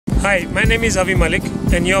Hi, my name is Avi Malik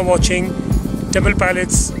and you're watching Temple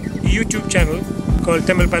Pilots YouTube channel called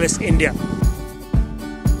Temple Pilots India.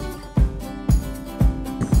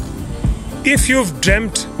 If you've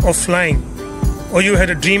dreamt of flying, or you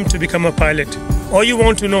had a dream to become a pilot, or you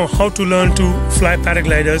want to know how to learn to fly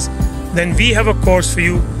paragliders, then we have a course for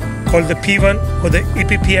you called the P1 or the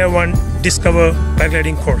APPI 1 Discover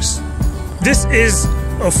Paragliding course. This is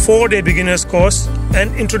a 4-day beginner's course,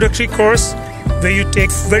 an introductory course where you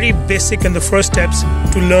take very basic and the first steps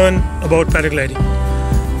to learn about paragliding.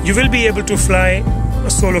 You will be able to fly a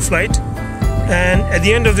solo flight, and at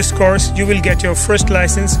the end of this course you will get your first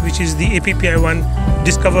license, which is the APPI 1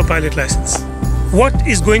 Discover Pilot license. What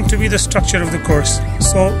is going to be the structure of the course?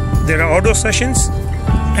 So there are outdoor sessions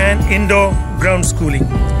and indoor ground schooling.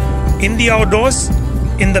 In the outdoors,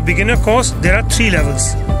 in the beginner course, there are 3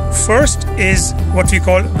 levels. First is what we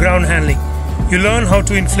call ground handling. You learn how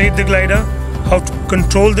to inflate the glider, how to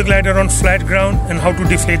control the glider on flat ground, and how to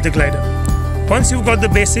deflate the glider. Once you've got the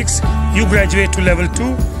basics, you graduate to level 2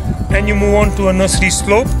 and you move on to a nursery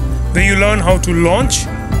slope where you learn how to launch,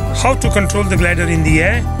 how to control the glider in the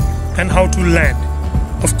air, and how to land.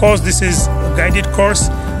 Of course, this is a guided course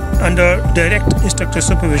under direct instructor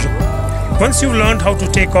supervision. Once you've learned how to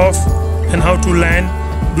take off and how to land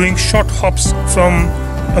doing short hops from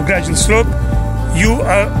a gradual slope, you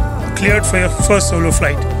are cleared for your first solo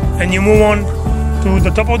flight, and you move on to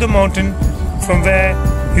the top of the mountain, from where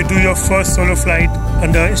you do your first solo flight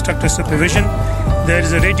under instructor supervision. There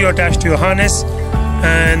is a radio attached to your harness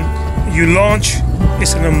and you launch.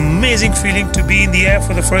 It's an amazing feeling to be in the air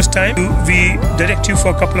for the first time. We direct you for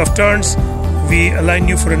a couple of turns, we align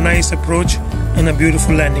you for a nice approach and a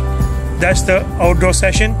beautiful landing. That's the outdoor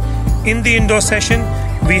session. In the indoor session,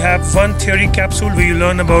 we have one theory capsule where you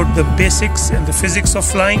learn about the basics and the physics of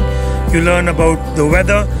flying. You learn about the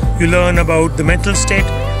weather, you learn about the mental state,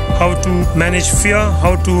 how to manage fear,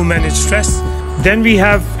 how to manage stress. Then we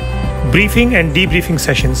have briefing and debriefing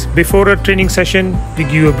sessions. Before a training session, we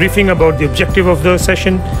give you a briefing about the objective of the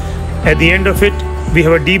session. At the end of it, we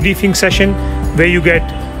have a debriefing session where you get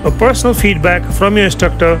a personal feedback from your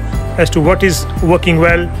instructor as to what is working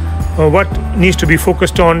well, what needs to be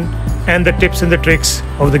focused on, and the tips and the tricks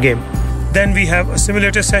of the game. Then we have a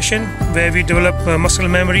simulator session where we develop muscle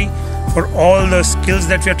memory for all the skills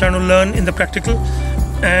that we are trying to learn in the practical.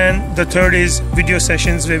 And the third is video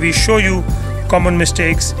sessions where we show you common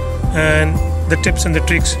mistakes and the tips and the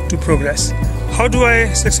tricks to progress. How do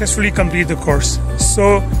I successfully complete the course?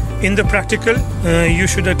 So in the practical, you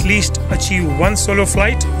should at least achieve 1 solo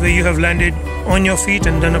flight where you have landed on your feet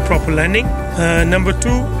and done a proper landing. Number 2,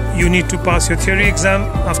 you need to pass your theory exam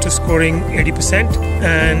after scoring 80%,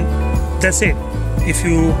 and that's it. If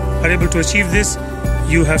you are able to achieve this,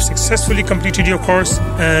 you have successfully completed your course,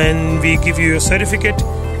 and we give you a certificate,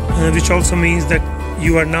 which also means that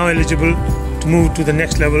you are now eligible to move to the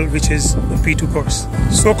next level, which is the P2 course.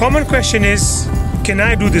 So common question is, can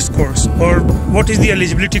I do this course, or what is the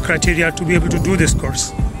eligibility criteria to be able to do this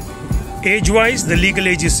course? Age-wise, the legal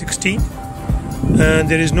age is 16.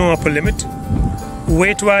 There is no upper limit.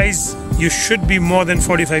 Weight-wise, you should be more than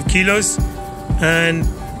 45 kilos and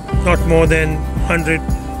not more than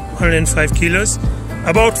 105 kilos.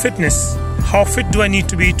 About fitness, how fit do I need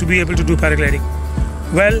to be able to do paragliding?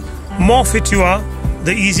 Well, more fit you are,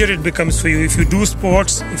 the easier it becomes for you. If you do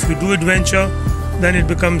sports, if you do adventure, then it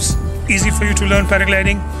becomes easy for you to learn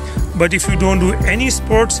paragliding. But if you don't do any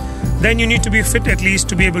sports, then you need to be fit at least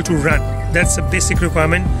to be able to run. That's a basic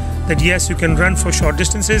requirement, that yes, you can run for short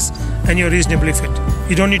distances and you're reasonably fit.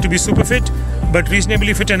 You don't need to be super fit, but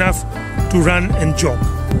reasonably fit enough to run and jog.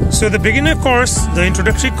 So the beginner course, the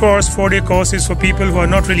introductory course, 4-day course, is for people who are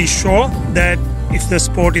not really sure that if the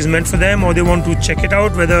sport is meant for them, or they want to check it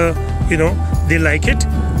out whether they like it.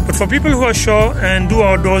 But for people who are sure and do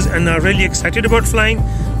outdoors and are really excited about flying,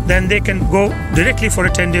 then they can go directly for a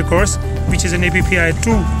 10-day course, which is an APPI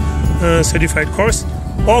 2 certified course,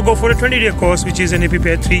 or go for a 20-day course, which is an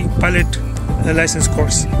APPI 3 pilot license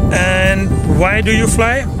course. And why do you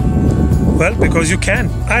fly? Well, because you can.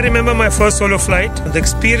 I remember my first solo flight. The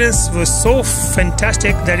experience was so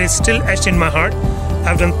fantastic that it's still etched in my heart.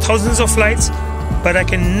 I've done thousands of flights, but I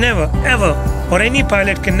can never, ever, or any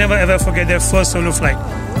pilot can never, ever forget their first solo flight.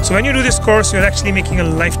 So when you do this course, you're actually making a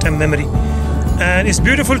lifetime memory. And it's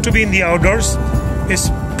beautiful to be in the outdoors. It's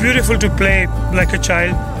beautiful to play like a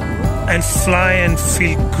child and fly and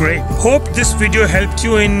feel great. Hope this video helped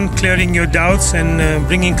you in clearing your doubts and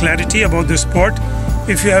bringing clarity about the sport.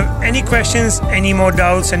 If you have any questions, any more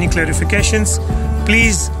doubts, any clarifications,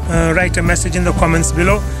 please write a message in the comments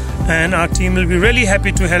below, and our team will be really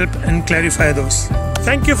happy to help and clarify those.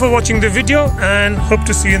 Thank you for watching the video and hope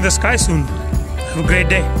to see you in the sky soon. Have a great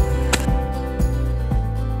day.